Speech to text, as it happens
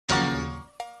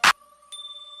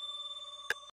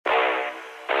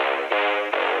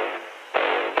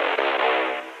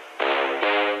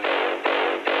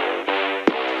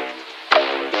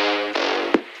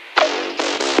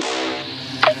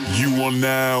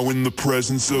now in the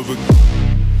presence of a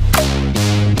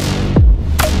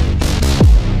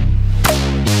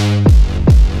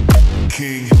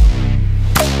king.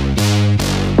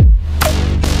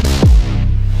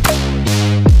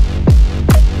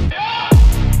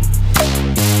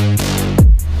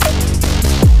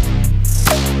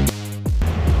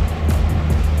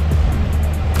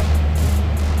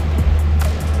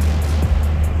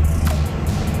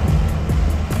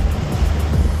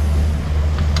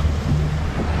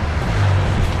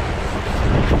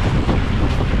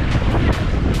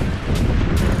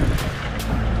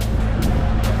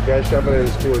 Guys traveling in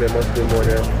school, there must be more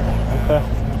there.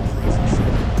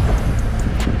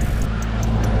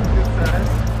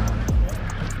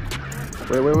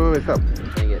 Wait, stop.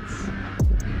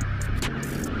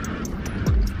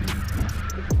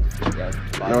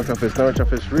 Now it's a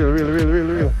fish,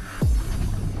 real.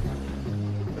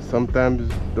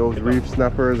 Sometimes those reef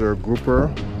snappers or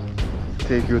grouper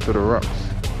take you to the rocks.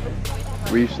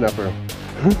 Reef snapper.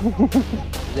 Is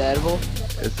it edible?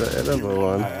 It's an edible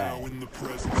one.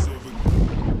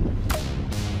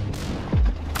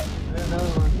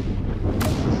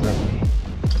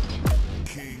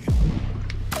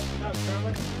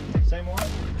 Same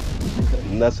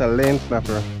one? That's a lane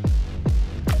snapper.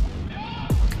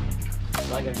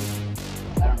 Like I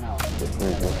don't know.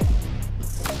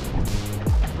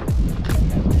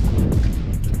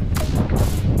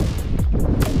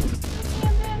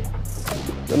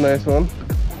 It's a nice one.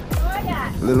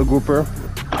 Little grouper.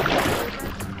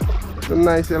 It's a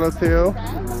nice yellow tail.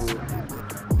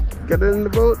 Get it in the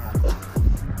boat.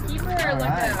 Keep her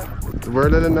like a... We're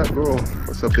letting that go.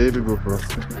 It's a baby grouper.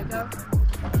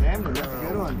 Damn, that's a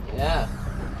good one. Yeah.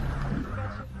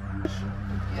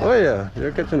 Oh yeah,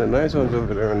 you're catching the nice ones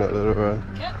over there in that little rod.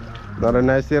 Yep. Not a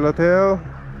nice yellowtail.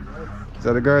 Is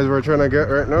that the guys we're trying to get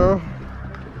right now?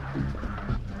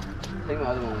 I think the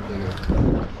other one was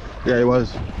bigger. Yeah, he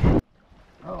was.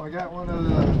 Oh, I got one of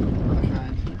the other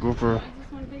kinds. Grouper. Is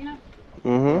this one big enough?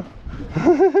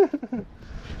 Mm-hmm.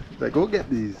 Like, go get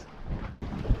these.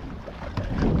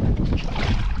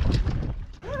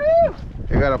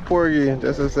 You got a porgy,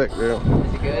 just a sec there. Is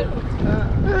it good?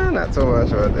 Not so much,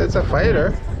 but it's a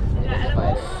fighter. It's a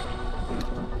fighter.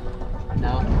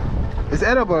 No? It's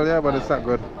edible, yeah, but it's not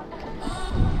good.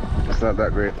 It's not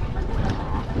that great.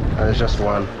 And it's just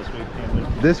one.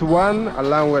 This one,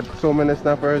 along with so many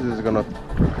snappers, is gonna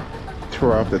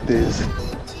throw off the taste.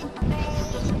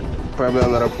 Probably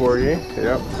another porgy.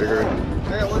 Yep, figured. I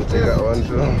got one too. You got one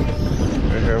too.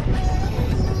 Right here.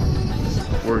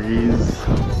 Porgies.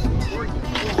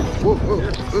 Whoa, whoa,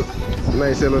 whoa.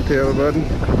 Nice yellow tail, bud.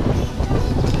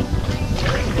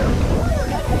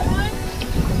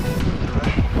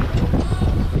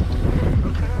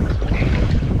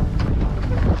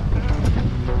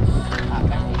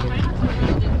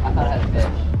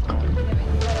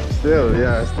 Still,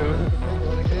 yeah, still.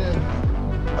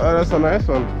 Oh, that's a nice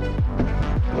one.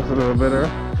 That's a little better.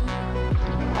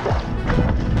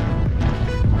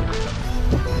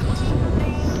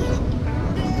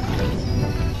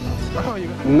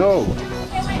 No.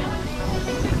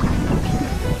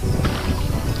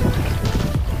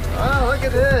 Oh, look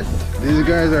at this. These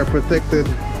guys are protected.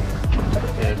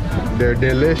 They're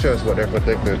delicious, but they're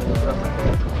protected.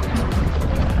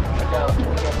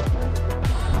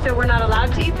 So we're not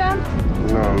allowed to eat them?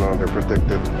 No, they're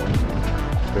protected.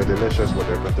 They're delicious, but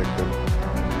they're protected.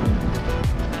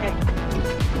 Okay.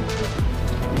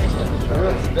 Oh,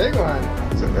 that's a big one.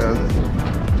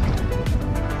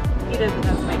 He doesn't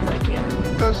have spikes like the other.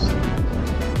 Oh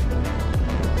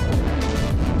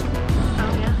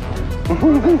yeah.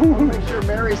 I'll make sure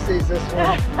Mary sees this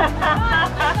one.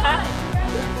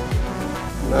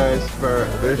 Nice for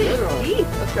fish. Deep.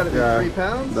 That's got to be 3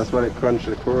 pounds. That's what it crunched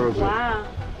the corals with. Wow.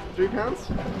 3 pounds?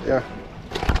 Yeah.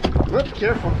 Whoop,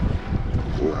 careful.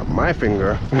 My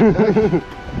finger.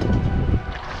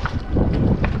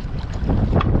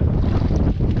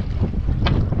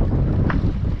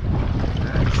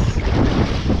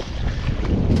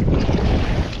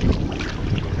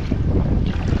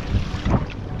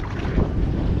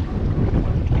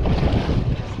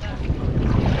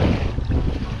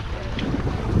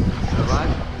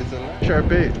 Sharp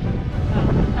bait.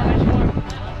 How much more?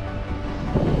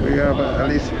 We got about at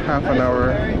least half an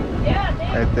hour,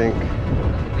 I think.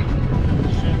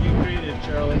 You created,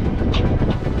 Charlie.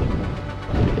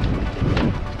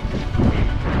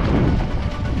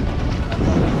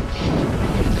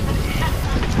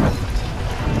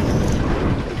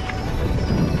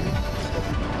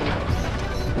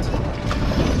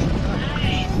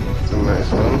 It's a nice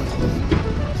one.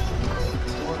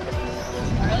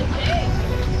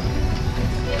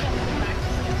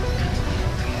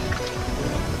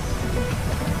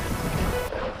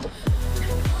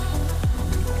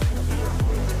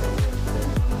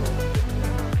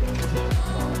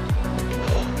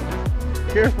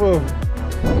 careful.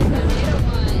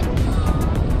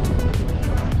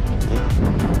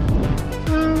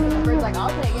 Bird's like, I'll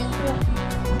take it.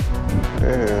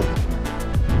 Yeah.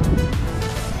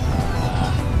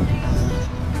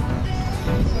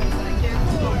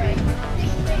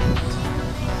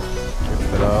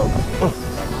 Lift it up.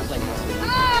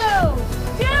 Oh!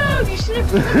 Dude, you should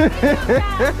have.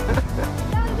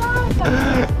 That was awesome.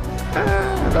 I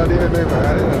don't even know if I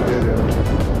had it on video.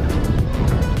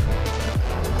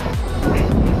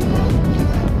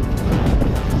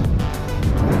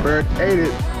 Bird ate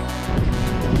it.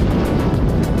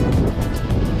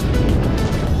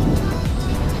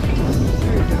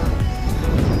 There you go.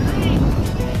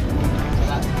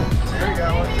 There you go,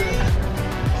 one too.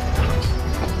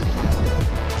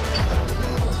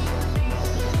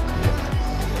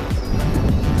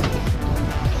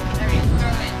 There he is. Throw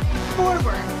it.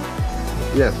 Forward.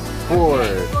 Yes,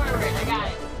 forward. Forward. I got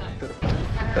it this time.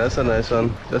 That's a nice one.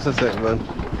 Just a second one.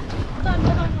 Hold on,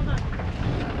 hold on, hold on.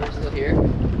 We're still here.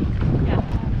 Yeah.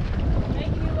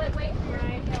 Thank you. Wait for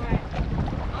Ryan. All right.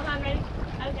 Hold on, ready?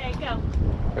 Okay, go.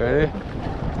 Ready?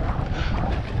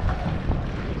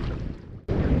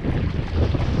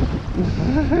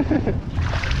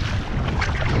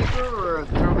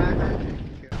 Throw back.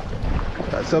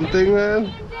 That's something, man.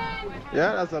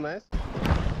 Yeah, that's a nice.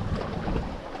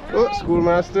 Oh,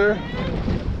 schoolmaster.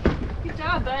 Good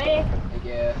job, buddy. Thank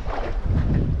you.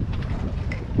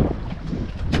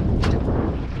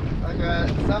 I got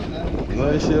something.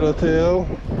 Nice yellow tail.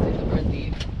 Take the bird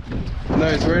leave. No,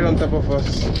 it's right on top of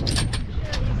us.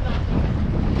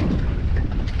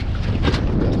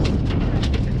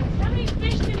 How many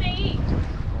fish did they eat?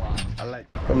 I like.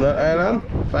 From that island?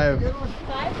 5. 5?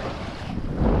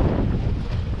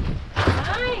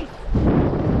 Nice.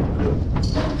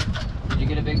 Did you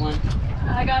get a big one?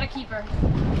 I got a keeper.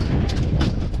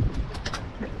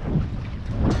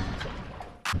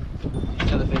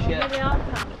 Show the fish yet? Maybe I'll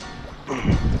come.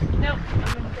 Nope,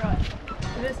 I'm gonna throw it.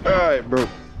 This All right, bro.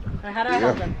 How do I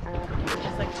hold them?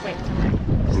 Just like wait.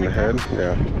 On the head,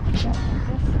 yeah.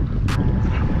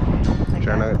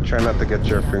 Try not to get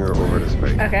your finger over the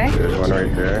spike. Okay. There's one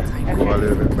right there. Go a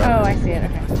little bit back. Oh, I see it.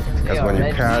 Okay. Because when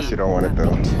you cast, you don't want it to.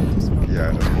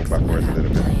 Yeah, just move backwards a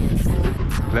little bit.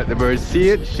 Let the bird see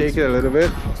it. Shake it a little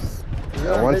bit.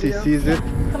 And once he sees it,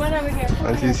 Come on over here.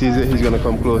 once he sees it, he's gonna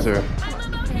come closer.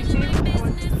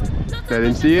 Let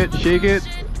him see it. Shake it.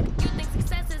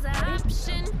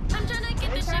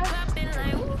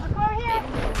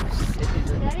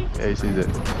 Yeah, he sees it.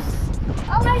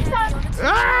 Oh, nice shot.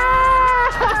 Ah!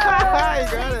 He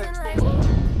got it.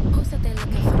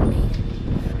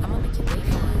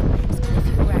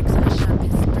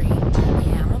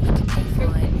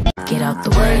 Get out the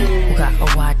way. Who got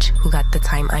a watch? Who got the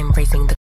time? I'm racing the